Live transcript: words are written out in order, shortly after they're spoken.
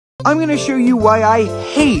I'm going to show you why I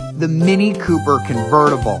hate the Mini Cooper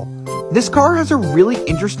convertible. This car has a really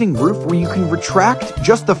interesting roof where you can retract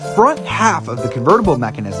just the front half of the convertible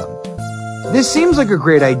mechanism. This seems like a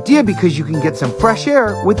great idea because you can get some fresh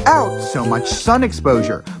air without so much sun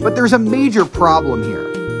exposure, but there's a major problem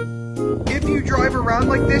here. If you drive around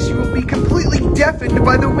like this, you will be completely deafened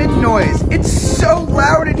by the wind noise. It's so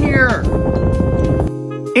loud in here.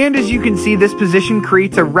 And as you can see, this position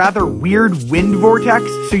creates a rather weird wind vortex,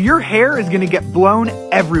 so your hair is going to get blown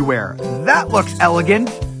everywhere. That looks elegant.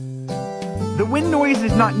 The wind noise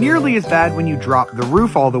is not nearly as bad when you drop the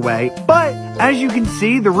roof all the way, but as you can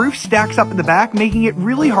see, the roof stacks up in the back, making it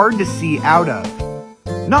really hard to see out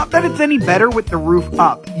of. Not that it's any better with the roof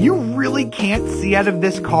up. You really can't see out of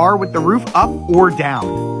this car with the roof up or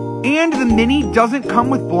down. And the Mini doesn't come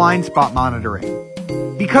with blind spot monitoring.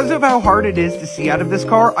 Because of how hard it is to see out of this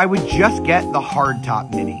car, I would just get the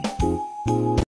hardtop Mini.